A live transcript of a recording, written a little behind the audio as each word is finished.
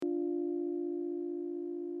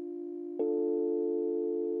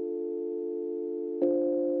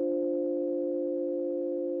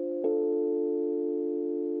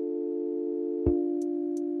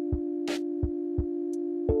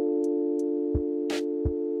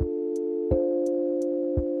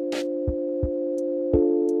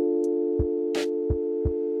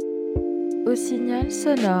Canal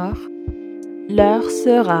sonore, l'heure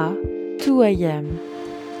sera 2 a.m.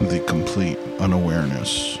 The complete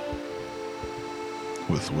unawareness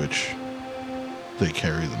with which they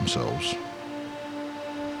carry themselves.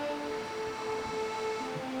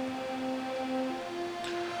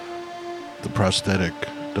 The prosthetic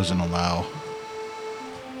doesn't allow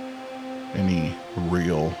any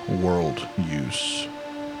real world use.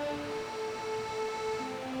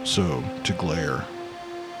 So, to glare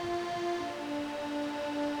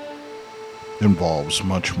involves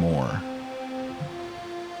much more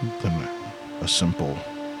than a simple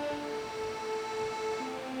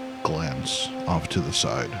glance off to the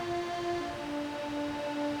side.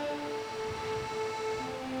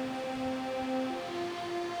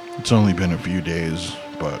 It's only been a few days,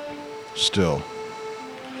 but still,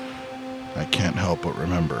 I can't help but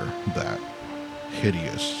remember that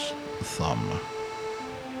hideous thumb.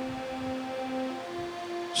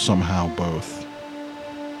 Somehow both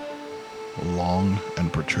long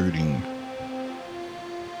and protruding,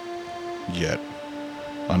 yet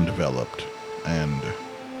undeveloped and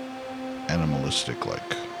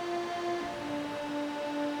animalistic-like.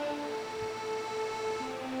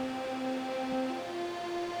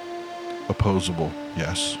 Opposable,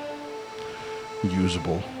 yes.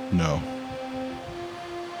 Usable, no.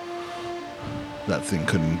 That thing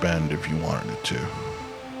couldn't bend if you wanted it to.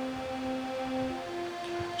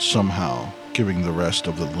 Somehow giving the rest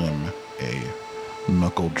of the limb a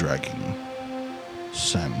knuckle-dragging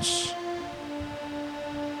sense.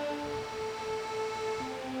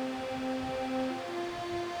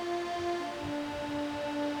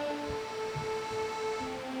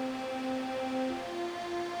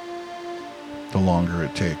 The longer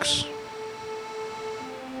it takes,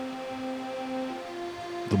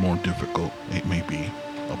 the more difficult it may be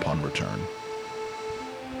upon return.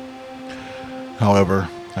 However,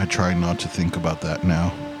 I try not to think about that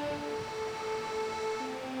now.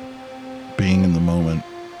 Being in the moment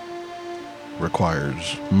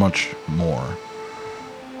requires much more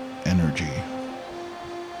energy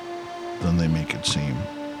than they make it seem.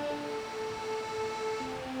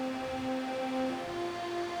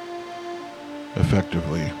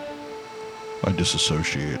 Effectively, I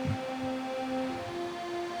disassociate,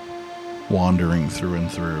 wandering through and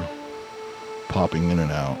through, popping in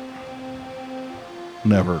and out,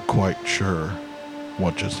 never quite sure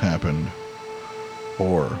what just happened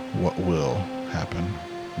or what will happen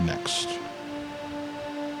next.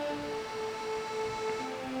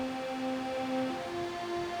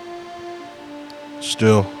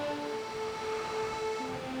 Still,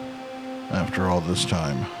 after all this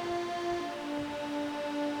time,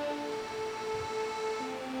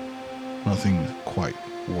 nothing quite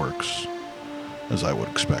works as I would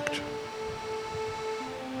expect.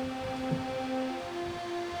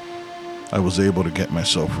 I was able to get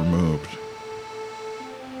myself removed,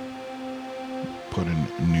 put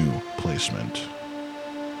in new placement,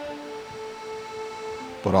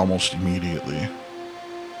 but almost immediately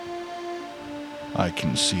I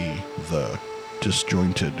can see the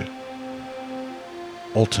disjointed,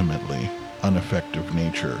 ultimately ineffective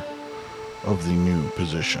nature of the new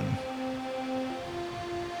position.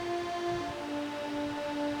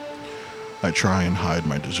 I try and hide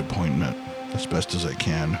my disappointment as best as I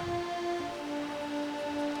can.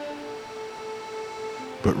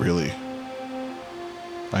 But really,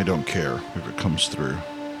 I don't care if it comes through.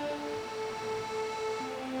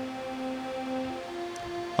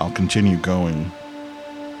 I'll continue going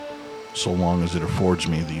so long as it affords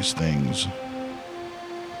me these things.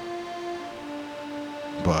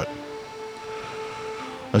 But,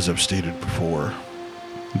 as I've stated before,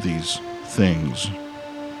 these things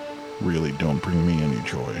really don't bring me any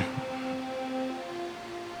joy.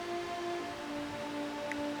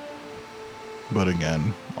 But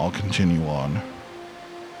again, I'll continue on,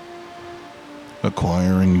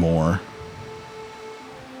 acquiring more,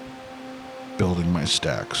 building my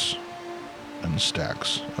stacks and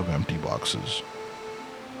stacks of empty boxes.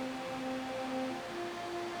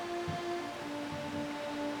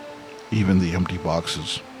 Even the empty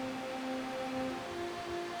boxes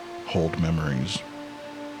hold memories.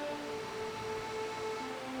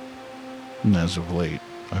 And as of late,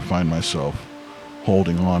 I find myself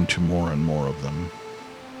holding on to more and more of them.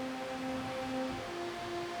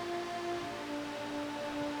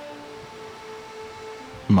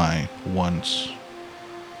 My once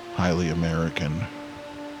highly American,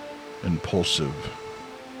 impulsive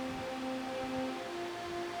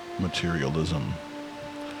materialism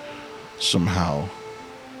somehow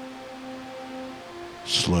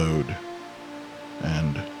slowed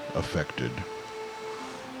and affected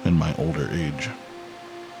in my older age.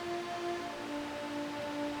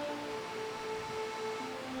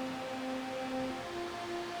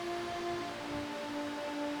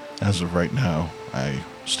 as of right now, I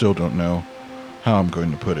still don't know how I'm going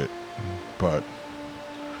to put it, but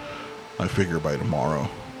I figure by tomorrow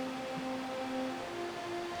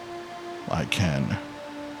I can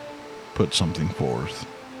put something forth.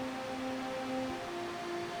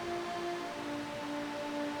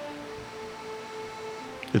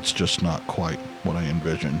 It's just not quite what I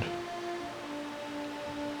envisioned.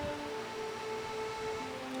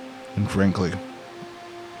 And frankly,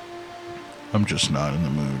 I'm just not in the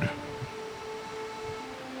mood.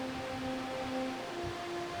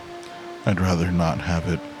 I'd rather not have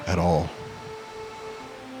it at all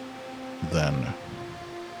than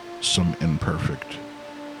some imperfect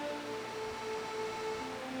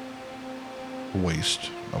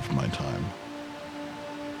waste of my time.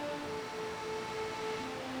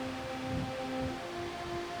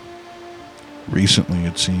 Recently,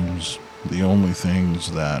 it seems the only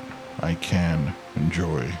things that I can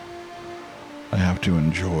enjoy, I have to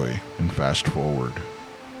enjoy and fast forward.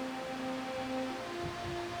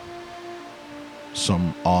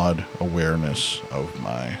 Some odd awareness of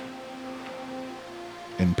my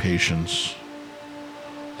impatience,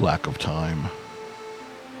 lack of time,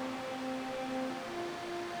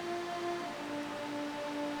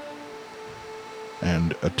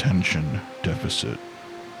 and attention deficit.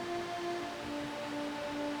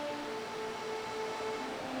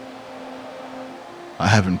 I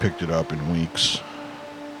haven't picked it up in weeks,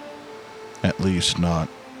 at least not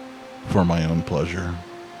for my own pleasure.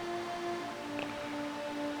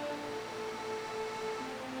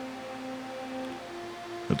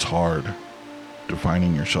 It's hard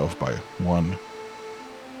defining yourself by one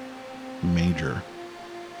major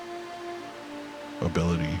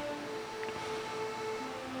ability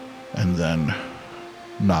and then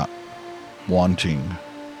not wanting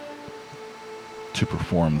to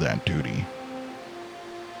perform that duty.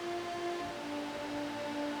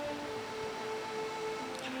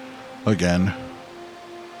 Again,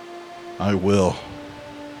 I will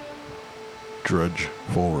drudge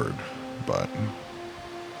forward, but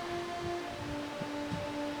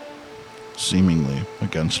seemingly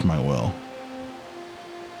against my will.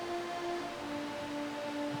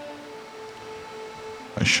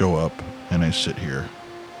 I show up and I sit here,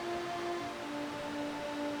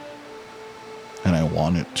 and I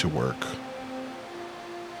want it to work.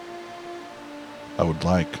 I would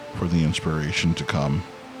like for the inspiration to come,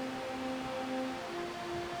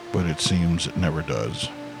 but it seems it never does.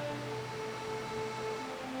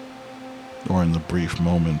 Or in the brief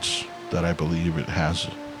moments that I believe it has,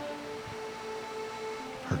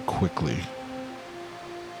 are quickly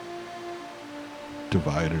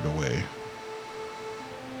divided away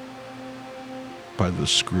by the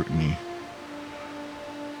scrutiny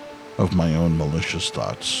of my own malicious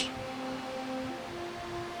thoughts.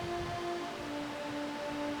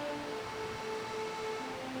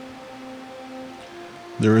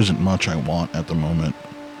 There isn't much I want at the moment.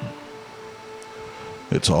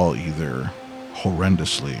 It's all either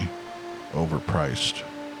horrendously overpriced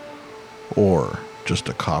or just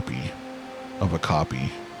a copy of a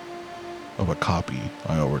copy of a copy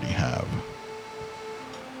I already have.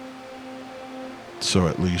 So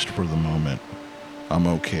at least for the moment, I'm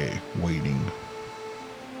okay waiting.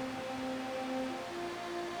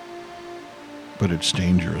 But it's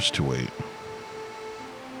dangerous to wait.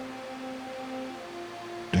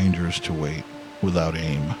 Dangerous to wait without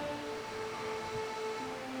aim.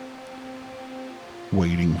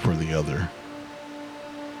 Waiting for the other.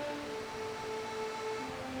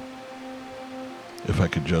 If I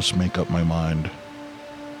could just make up my mind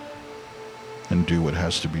and do what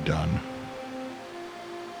has to be done,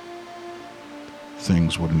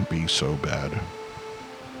 things wouldn't be so bad.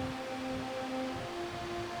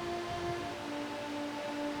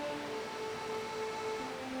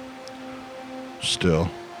 Still,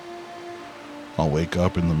 I'll wake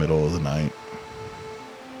up in the middle of the night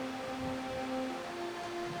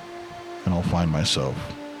and I'll find myself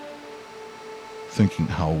thinking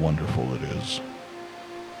how wonderful it is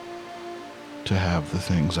to have the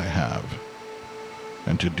things I have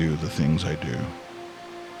and to do the things I do,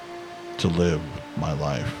 to live my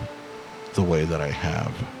life the way that I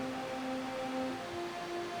have,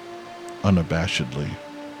 unabashedly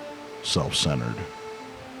self-centered,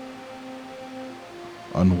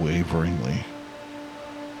 unwaveringly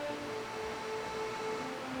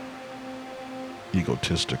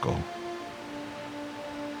egotistical.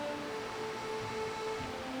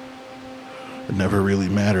 It never really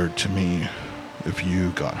mattered to me if you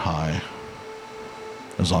got high,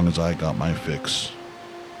 as long as I got my fix.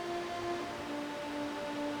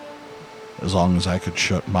 As long as I could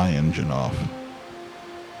shut my engine off.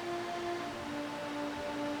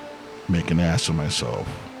 make an ass of myself,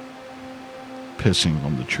 pissing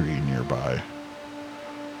on the tree nearby,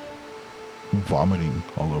 vomiting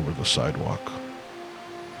all over the sidewalk.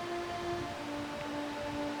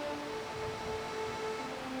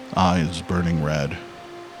 Eyes burning red.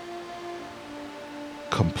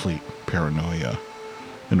 Complete paranoia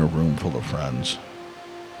in a room full of friends.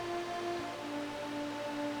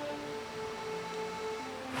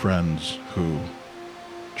 Friends who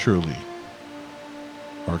truly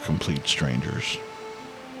are complete strangers.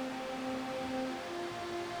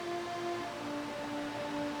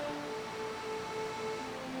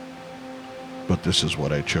 But this is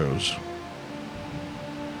what I chose.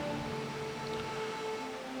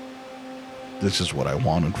 This is what I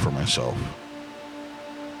wanted for myself.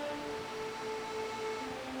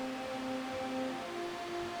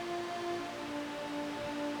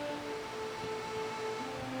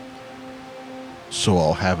 So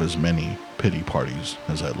I'll have as many pity parties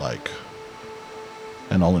as I like,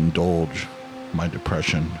 and I'll indulge my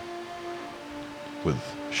depression with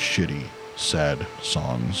shitty, sad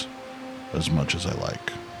songs as much as I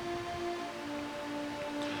like.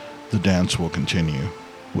 The dance will continue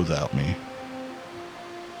without me.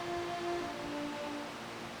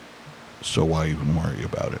 So why even worry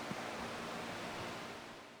about it?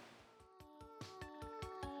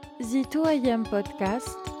 The 2AM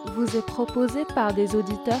podcast vous est proposé par des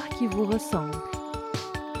auditeurs qui vous ressemblent.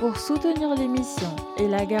 Pour soutenir l'émission et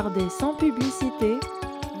la garder sans publicité,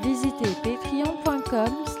 visitez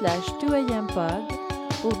patreon.com/2AMpod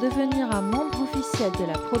pour devenir un membre officiel de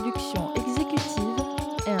la production exécutive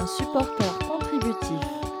et un supporter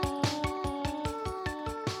contributif.